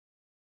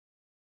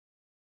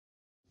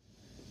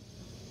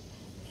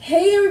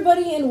Hey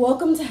everybody, and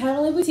welcome to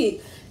Heavenly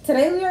Boutique.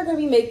 Today we are going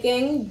to be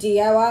making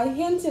DIY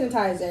hand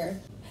sanitizer.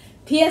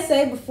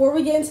 PSA, before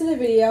we get into the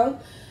video,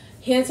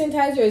 hand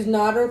sanitizer is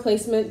not a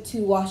replacement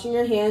to washing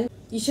your hands.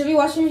 You should be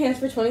washing your hands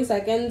for 20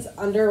 seconds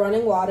under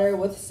running water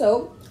with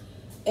soap.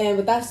 And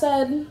with that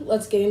said,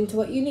 let's get into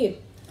what you need.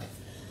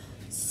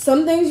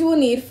 Some things you will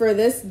need for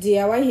this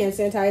DIY hand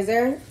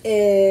sanitizer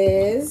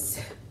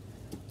is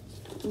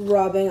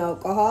rubbing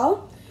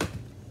alcohol.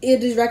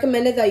 It is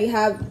recommended that you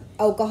have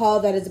alcohol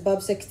that is above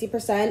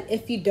 60%.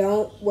 If you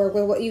don't, work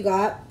with what you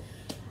got.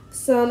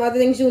 Some other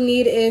things you'll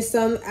need is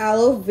some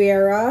aloe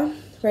vera.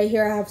 Right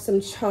here I have some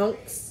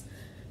chunks.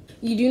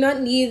 You do not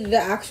need the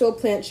actual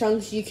plant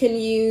chunks. You can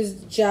use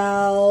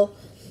gel,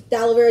 the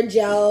aloe vera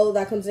gel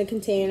that comes in a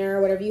container,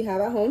 whatever you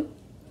have at home.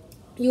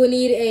 You will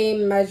need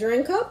a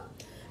measuring cup.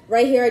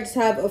 Right here I just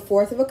have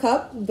 1/4 of a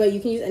cup, but you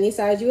can use any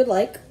size you would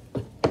like.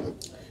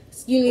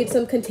 You need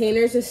some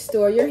containers to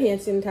store your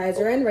hand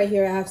sanitizer in. Right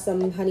here I have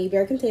some honey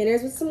bear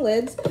containers with some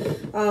lids.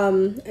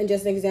 And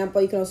just an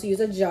example, you can also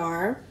use a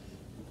jar.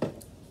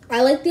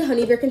 I like the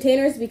honey bear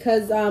containers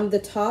because the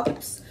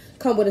tops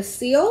come with a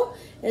seal,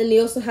 and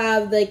you also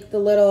have like a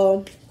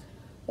little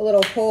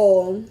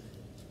hole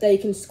that you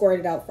can squirt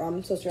it out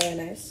from, so it's really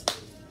nice.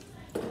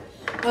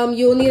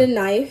 You will need a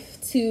knife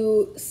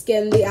to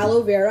skin the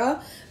aloe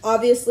vera.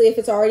 Obviously, if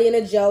it's already in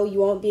a gel, you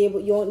won't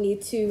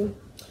need to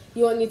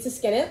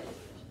skin it.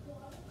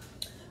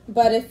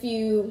 But if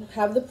you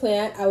have the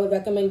plant, I would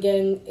recommend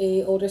getting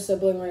an older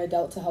sibling or an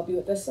adult to help you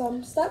with this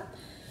step.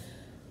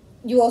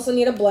 You also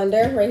need a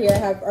blender. Right here I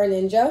have our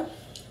Ninja.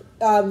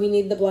 We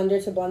need the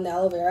blender to blend the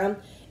aloe vera.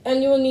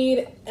 And you will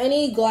need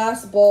any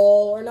glass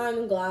bowl, or not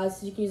even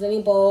glass. You can use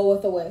any bowl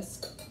with a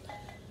whisk.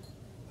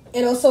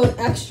 And also an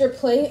extra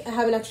plate. I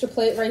have an extra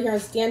plate right here on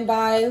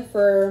standby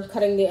for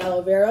cutting the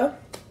aloe vera.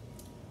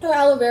 The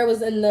aloe vera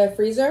was in the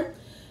freezer,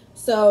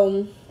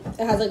 so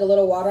it has like a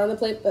little water on the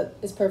plate, but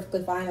it's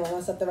perfectly fine. I won't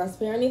mess up the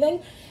recipe or anything.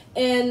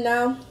 And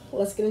now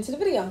let's get into the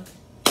video.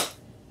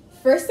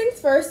 First things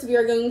first, we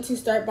are going to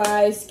start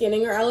by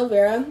skinning our aloe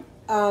vera.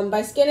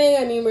 By skinning,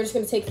 I mean we're just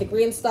going to take the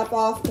green stuff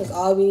off because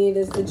all we need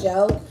is the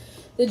gel.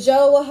 The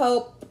gel will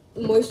help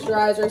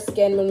moisturize our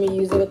skin when we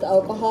use it with the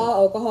alcohol.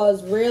 Alcohol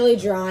is really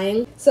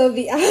drying, so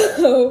the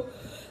aloe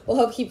will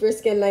help keep your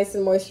skin nice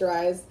and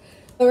moisturized.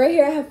 So right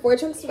here I have 4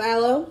 chunks of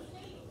aloe.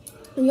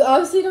 You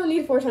obviously don't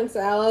need 4 chunks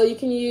of aloe. You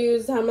can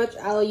use how much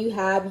aloe you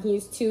have. You can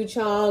use 2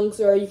 chunks,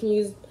 or you can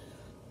use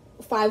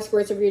 5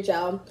 squirts of your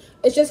gel.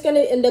 It's just going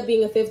to end up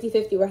being a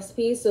 50-50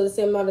 recipe. So the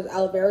same amount of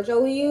aloe vera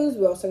gel we use,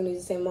 we're also going to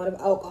use the same amount of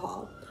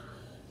alcohol.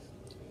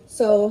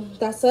 So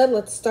that said,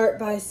 let's start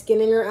by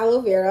skinning our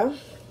aloe vera.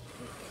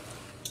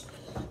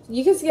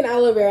 You can skin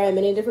aloe vera in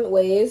many different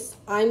ways.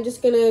 I'm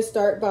just going to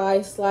start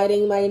by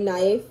sliding my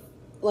knife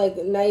like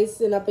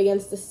nice and up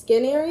against the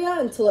skin area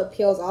until it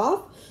peels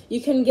off. You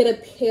can get a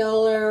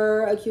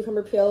peeler, a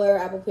cucumber peeler,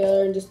 apple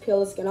peeler, and just peel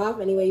the skin off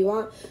any way you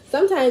want.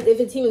 Sometimes if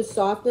it's even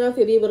soft enough,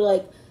 you'll be able to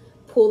like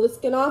pull the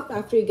skin off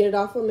after you get it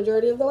off a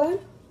majority of the way.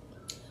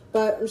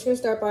 But I'm just going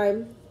to start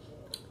by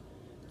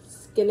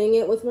skinning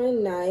it with my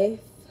knife.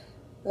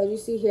 As you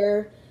see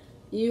here,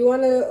 you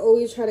want to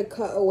always try to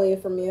cut away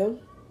from you.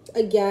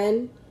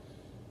 Again,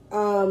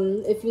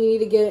 if you need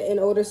to get an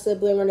older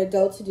sibling or an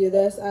adult to do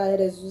this,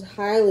 it is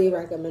highly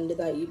recommended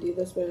that you do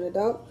this with an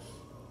adult.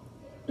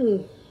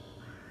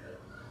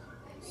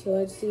 So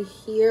let's see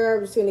here,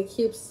 I'm just going to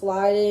keep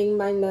sliding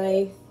my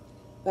knife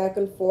back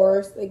and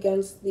forth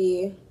against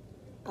the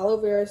aloe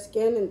vera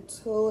skin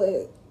until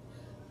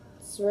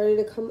it's ready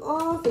to come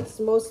off. It's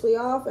mostly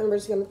off, and we're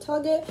just going to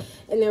tug it,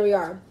 and there we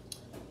are.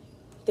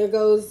 There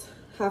goes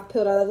half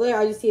peeled out of the layer.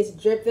 As you see, it's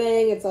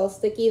dripping, it's all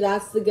sticky.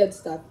 That's the good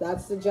stuff.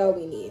 That's the gel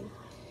we need.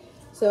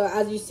 So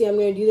as you see, I'm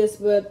going to do this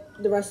with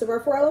the rest of our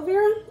 4 aloe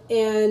vera,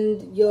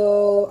 and I'm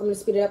going to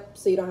speed it up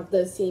so you don't have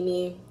to see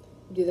me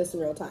do this in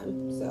real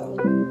time. So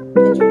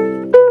enjoy.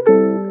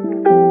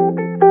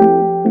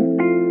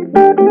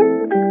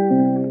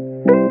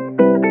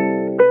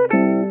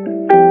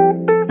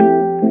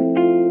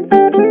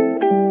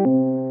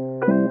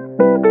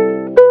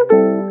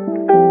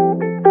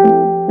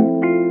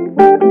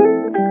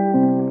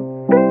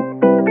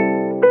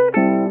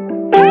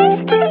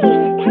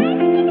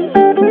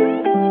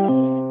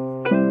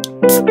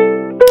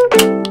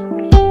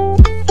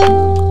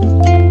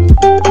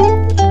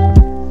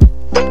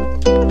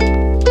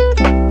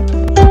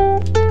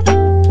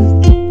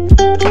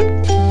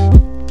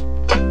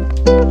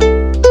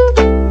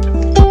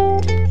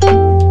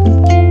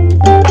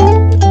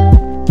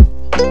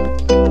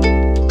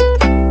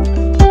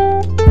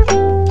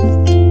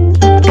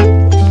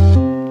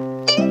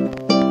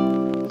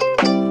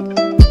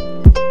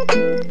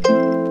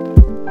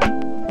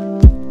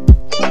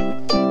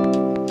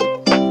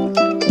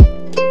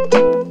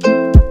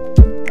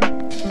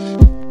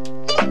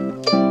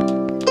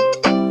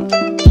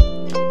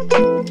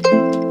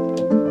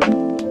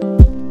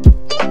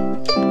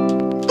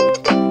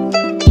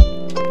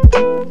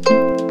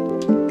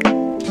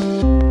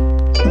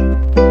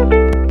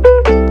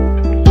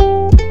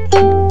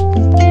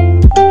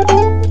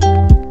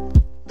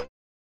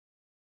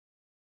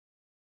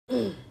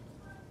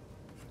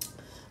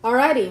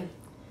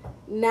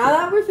 now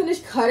that we're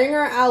finished cutting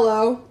our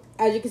aloe,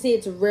 as you can see,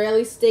 it's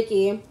really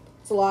sticky.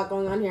 It's a lot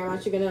going on here. I'm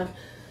actually gonna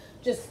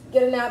just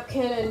get a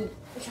napkin and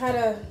try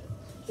to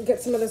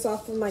get some of this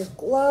off of my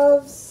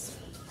gloves.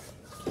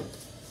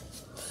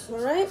 All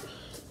right.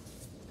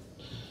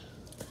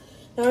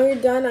 Now you're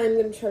done, I'm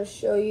gonna try to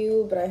show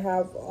you, but I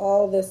have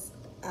all this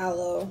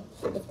aloe.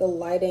 If the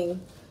lighting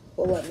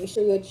will let me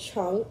show you a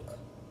chunk.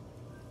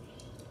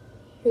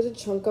 Here's a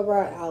chunk of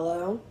our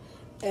aloe,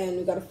 and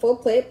we got a full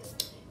plate.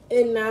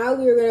 And now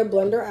we're gonna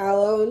blend our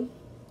aloe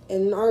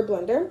in our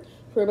blender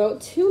for about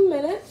 2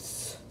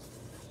 minutes.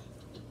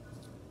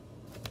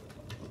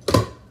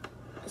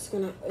 Just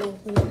gonna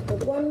open up the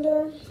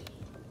blender.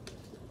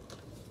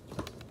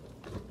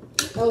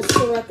 I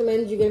also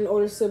recommend you get an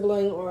older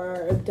sibling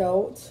or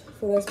adult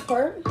for this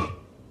part.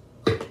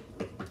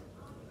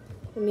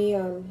 Let me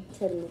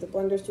try to move the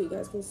blender so you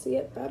guys can see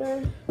it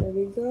better. There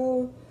we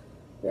go.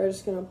 We're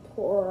just gonna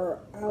pour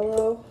our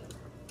aloe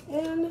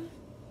in,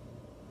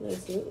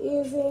 nice and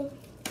easy.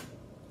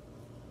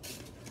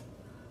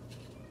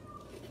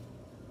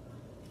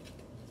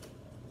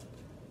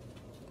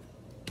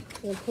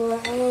 Gonna pour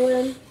our aloe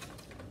in,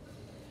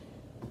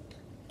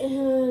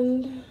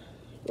 and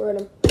we're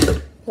gonna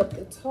put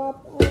the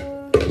top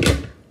on.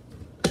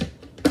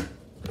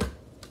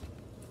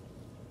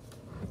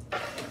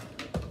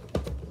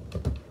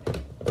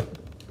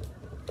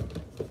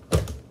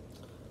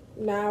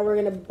 Now we're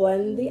gonna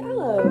blend the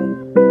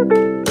aloe.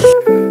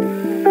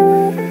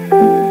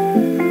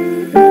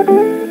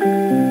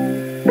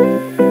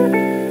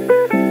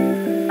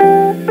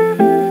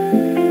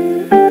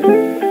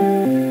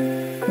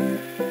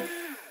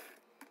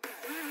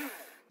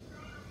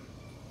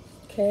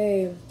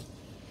 Okay,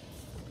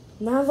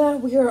 now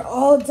that we are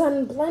all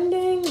done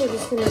blending, we're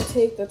just gonna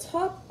take the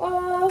top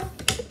off.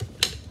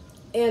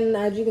 And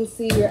as you can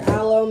see, your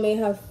aloe may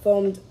have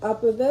foamed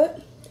up a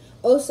bit.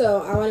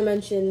 Also, I want to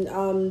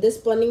mention, this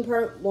blending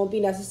part won't be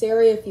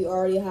necessary if you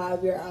already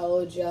have your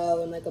aloe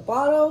gel in like a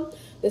bottle.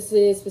 This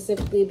is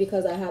specifically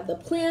because I have the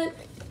plant,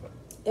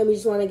 and we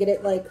just want to get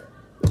it like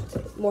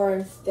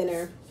more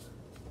thinner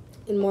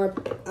and more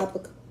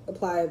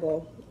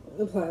applicable.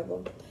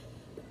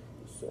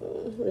 So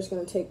we're just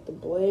gonna take the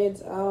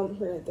blades out.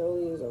 We're gonna throw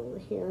these over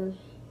here.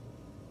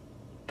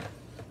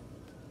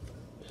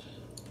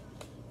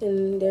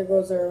 And there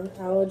goes our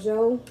aloe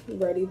gel,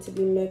 ready to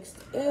be mixed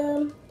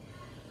in.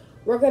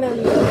 We're gonna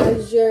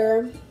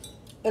measure,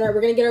 and we're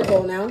gonna get our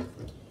bowl now,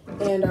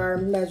 and our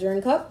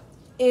measuring cup,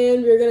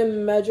 and we're gonna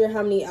measure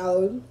how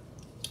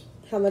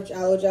much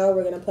aloe gel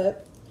we're gonna put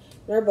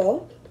in our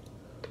bowl.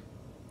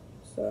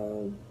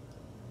 So,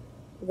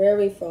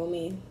 very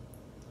foamy.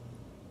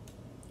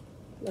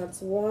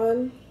 That's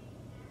one.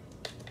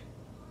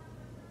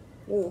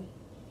 Ooh.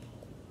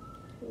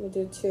 We'll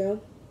do 2.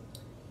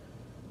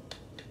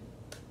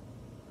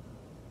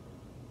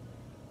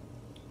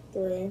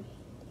 3.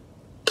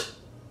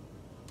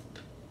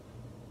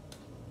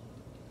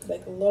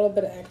 Like a little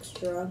bit of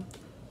extra.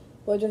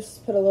 We'll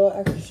just put a little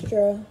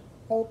extra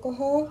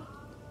alcohol.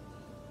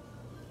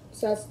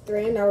 So that's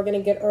 3. Now we're gonna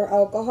get our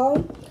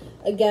alcohol.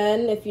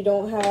 Again, if you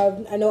don't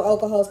have, I know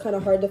alcohol is kind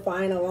of hard to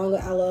find along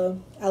with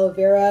aloe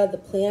vera, the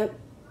plant.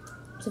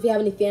 So if you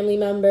have any family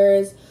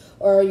members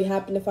or you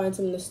happen to find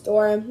some in the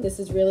store, this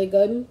is really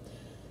good.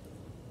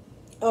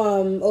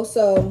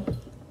 Also,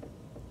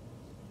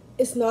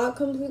 it's not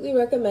completely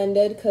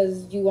recommended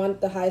because you want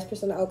the highest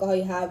percent of alcohol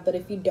you have, but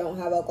if you don't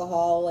have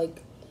alcohol,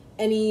 like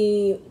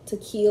any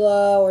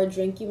tequila or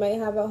drink you might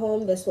have at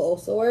home, this will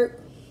also work.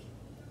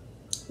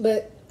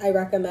 But I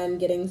recommend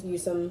getting you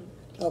some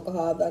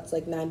alcohol that's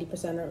like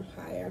 90% or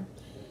higher.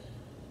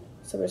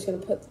 So we're just gonna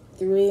put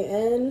 3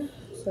 in.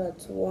 So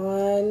that's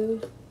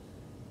 1,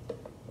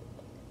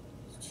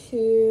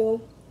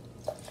 2,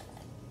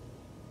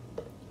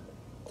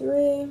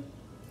 3,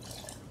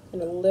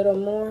 and a little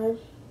more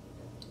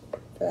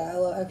for that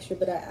little extra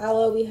bit of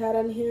aloe we had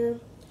on here.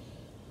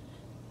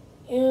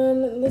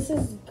 And this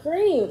is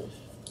great.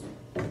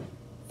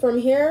 From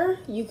here,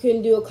 you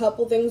can do a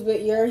couple things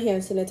with your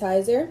hand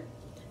sanitizer.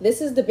 This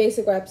is the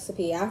basic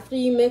recipe. After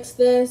you mix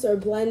this or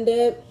blend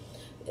it,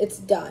 it's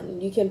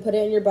done. You can put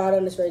it in your bottle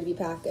and it's ready to be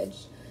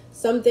packaged.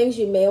 Some things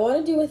you may want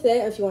to do with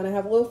it, if you want to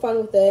have a little fun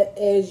with it,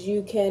 is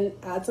you can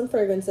add some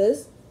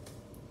fragrances.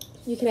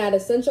 You can add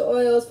essential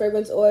oils,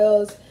 fragrance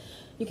oils.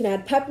 You can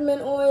add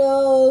peppermint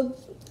oil.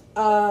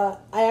 I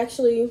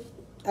actually,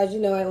 as you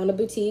know, I own a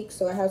boutique,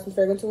 so I have some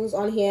fragrance oils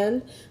on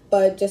hand.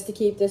 But just to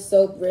keep this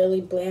soap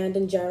really bland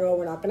in general,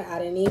 we're not going to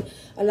add any.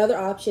 Another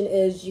option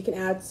is you can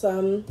add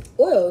some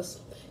oils.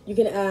 You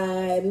can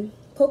add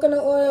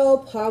coconut oil,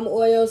 palm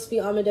oil, sweet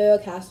almond oil,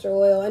 castor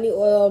oil, any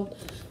oil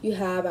you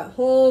have at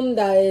home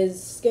that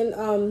is skin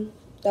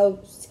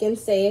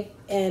safe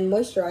and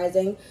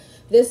moisturizing.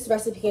 This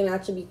recipe can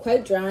actually be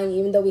quite drying,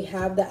 even though we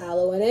have the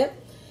aloe in it.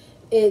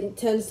 It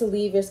tends to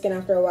leave your skin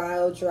after a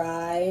while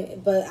dry,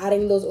 but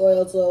adding those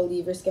oils will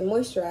leave your skin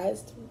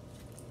moisturized.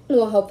 It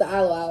will help the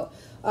aloe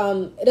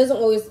out. It doesn't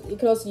always, you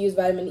can also use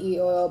vitamin E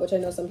oil, which I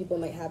know some people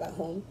might have at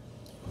home.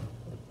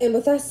 And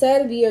with that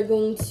said, we are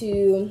going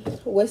to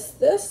whisk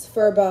this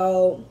for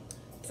about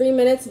 3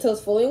 minutes until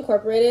it's fully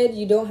incorporated.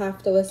 You don't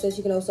have to whisk this.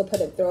 You can also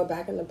throw it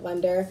back in the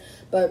blender.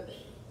 But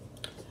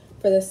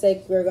for the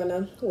sake, we're going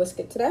to whisk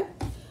it today.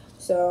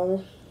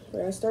 So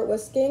we're going to start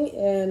whisking,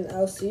 and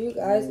I'll see you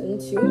guys in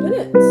 2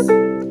 minutes.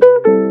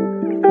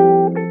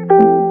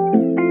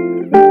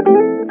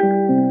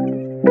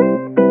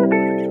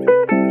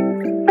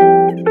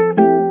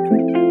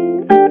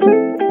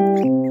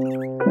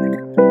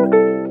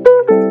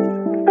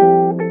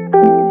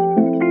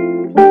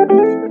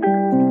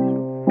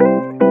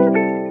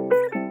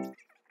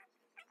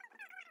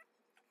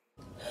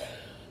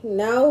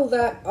 Now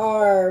that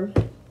our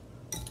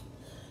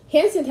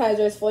hand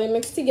sanitizer is fully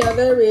mixed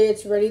together,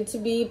 it's ready to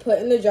be put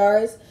in the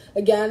jars.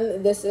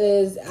 Again, this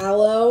is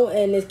aloe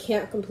and it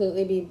can't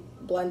completely be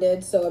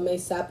blended, so it may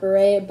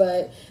separate,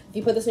 but if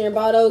you put this in your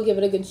bottle, give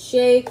it a good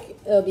shake,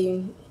 it'll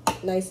be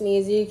nice and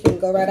easy. You can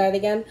go right at it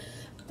again.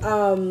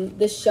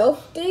 The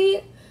shelf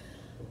date,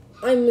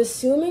 I'm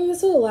assuming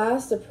this will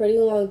last a pretty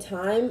long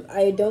time.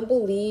 I don't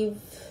believe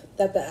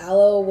that the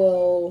aloe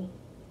will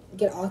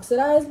get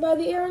oxidized by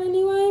the air in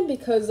any way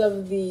because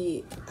of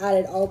the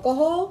added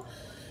alcohol.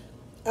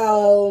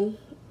 I'll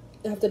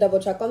have to double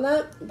check on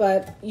that,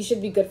 but you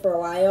should be good for a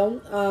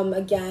while.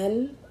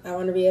 Again, I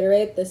want to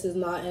reiterate, this is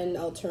not an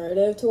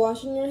alternative to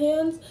washing your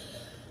hands.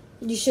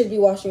 You should be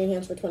washing your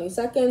hands for 20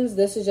 seconds.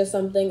 This is just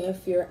something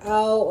if you're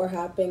out or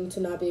happen to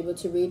not be able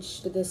to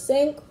reach the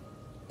sink,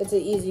 it's an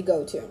easy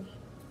go-to.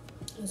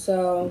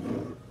 So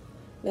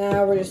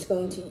now we're just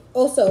going to,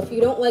 also, if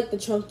you don't like the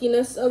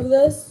chunkiness of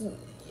this,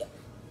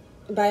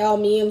 by all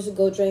means,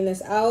 go drain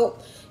this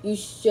out. You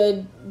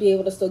should be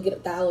able to still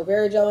get the aloe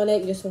vera gel in it.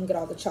 You just won't get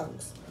all the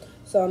chunks.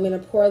 So I'm going to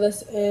pour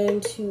this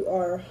into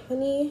our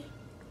honey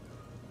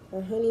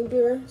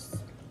beers.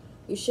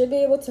 You should be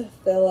able to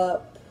fill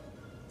up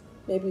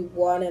maybe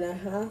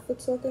 1.5,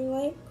 it's looking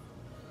like.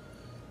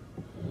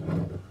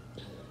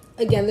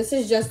 Again, this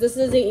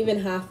isn't even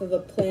half of a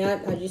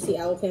plant. As you see,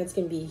 aloe plants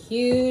can be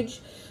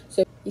huge.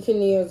 So you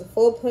can use a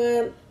full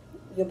plant.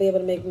 You'll be able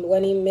to make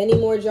many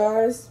more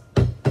jars.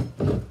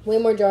 Way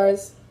more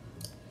jars.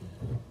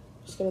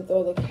 Just gonna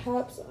throw the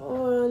caps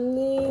on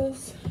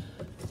these.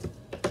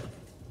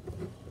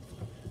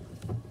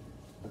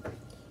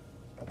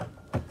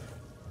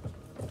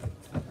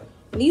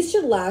 These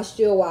should last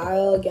you a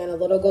while. Again, a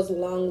little goes a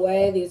long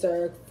way. These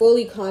are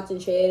fully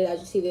concentrated.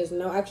 As you see, there's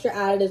no extra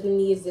additives in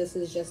these. This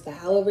is just the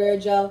aloe vera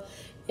gel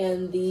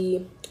and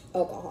the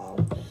alcohol.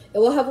 It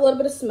will have a little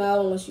bit of smell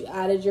unless you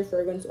added your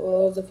fragrance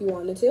oils if you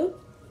wanted to.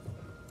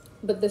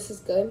 But this is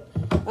good.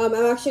 I'm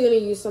actually going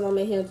to use some on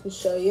my hands and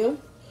show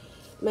you.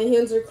 My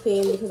hands are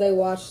clean because I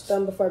washed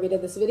them before we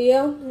did this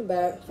video.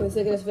 But for the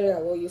sake of this video,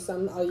 I will use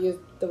some. I'll use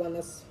the one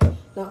that's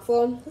not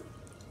full.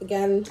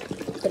 Again,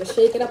 gotta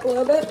shake it up a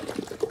little bit.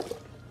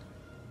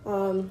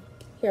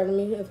 Here, let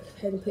me go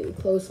ahead and put you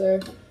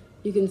closer.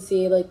 You can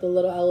see like the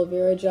little aloe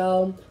vera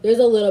gel. There's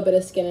a little bit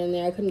of skin in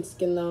there. I couldn't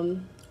skin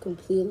them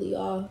completely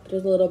off. But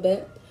there's a little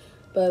bit.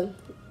 But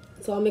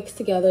it's all mixed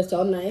together. It's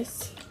all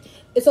nice.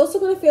 It's also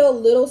going to feel a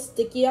little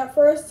sticky at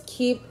first.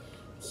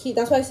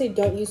 That's why I say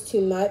don't use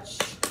too much.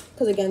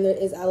 Because again, there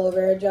is aloe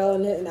vera gel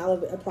in it. And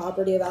a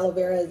property of aloe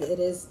vera is it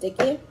is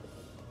sticky.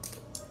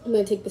 I'm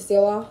going to take the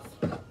seal off.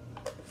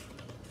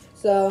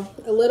 So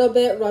a little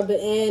bit, rub it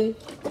in.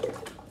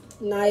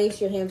 Nice,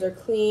 your hands are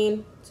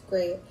clean. It's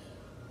great.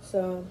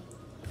 So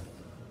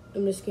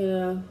I'm just going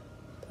to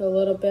put a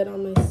little bit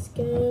on my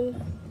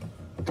skin.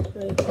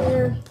 Right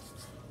here.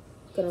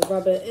 Going to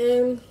rub it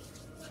in.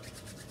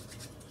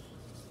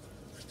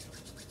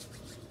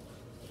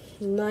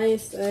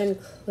 Nice and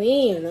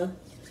clean.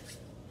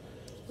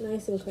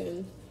 Nice and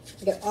clean.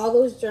 Get all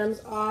those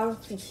germs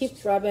off. You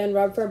keep rubbing.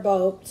 Rub for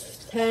about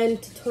 10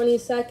 to 20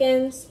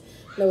 seconds.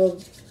 It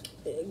will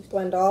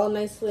blend all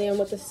nicely in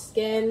with the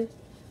skin.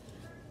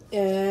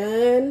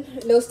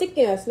 And no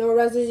stickiness. No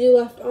residue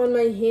left on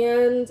my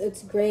hands.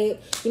 It's great.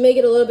 You may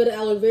get a little bit of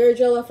aloe vera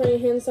gel left on your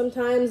hands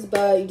sometimes,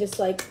 but you just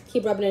like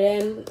keep rubbing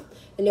it in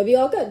and you'll be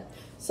all good.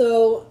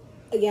 So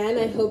again,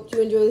 I hope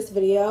you enjoy this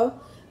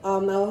video. I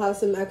will have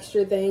some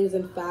extra things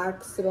and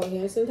facts about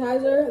hand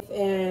sanitizer,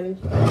 and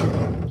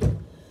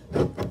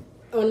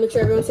I want to make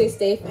sure everyone stays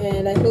safe,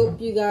 and I hope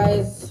you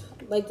guys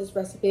like this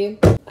recipe.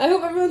 I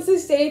hope everyone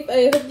stays safe.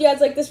 I hope you guys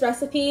like this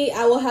recipe.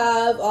 I will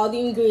have all the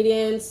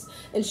ingredients,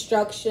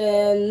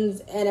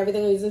 instructions, and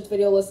everything I use in this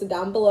video listed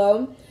down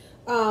below.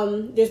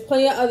 There's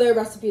plenty of other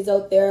recipes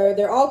out there.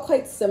 They're all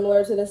quite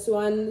similar to this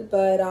one,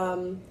 but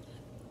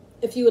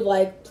if you would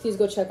like, please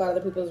go check out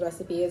other people's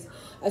recipes.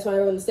 I just want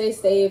everyone to stay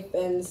safe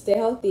and stay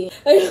healthy.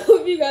 I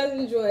hope you guys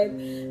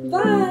enjoyed.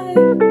 Bye!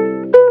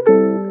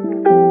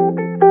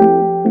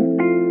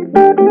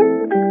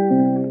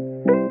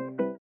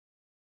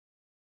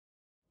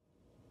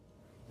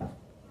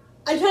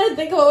 I'm trying to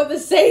think about what to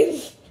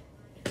say.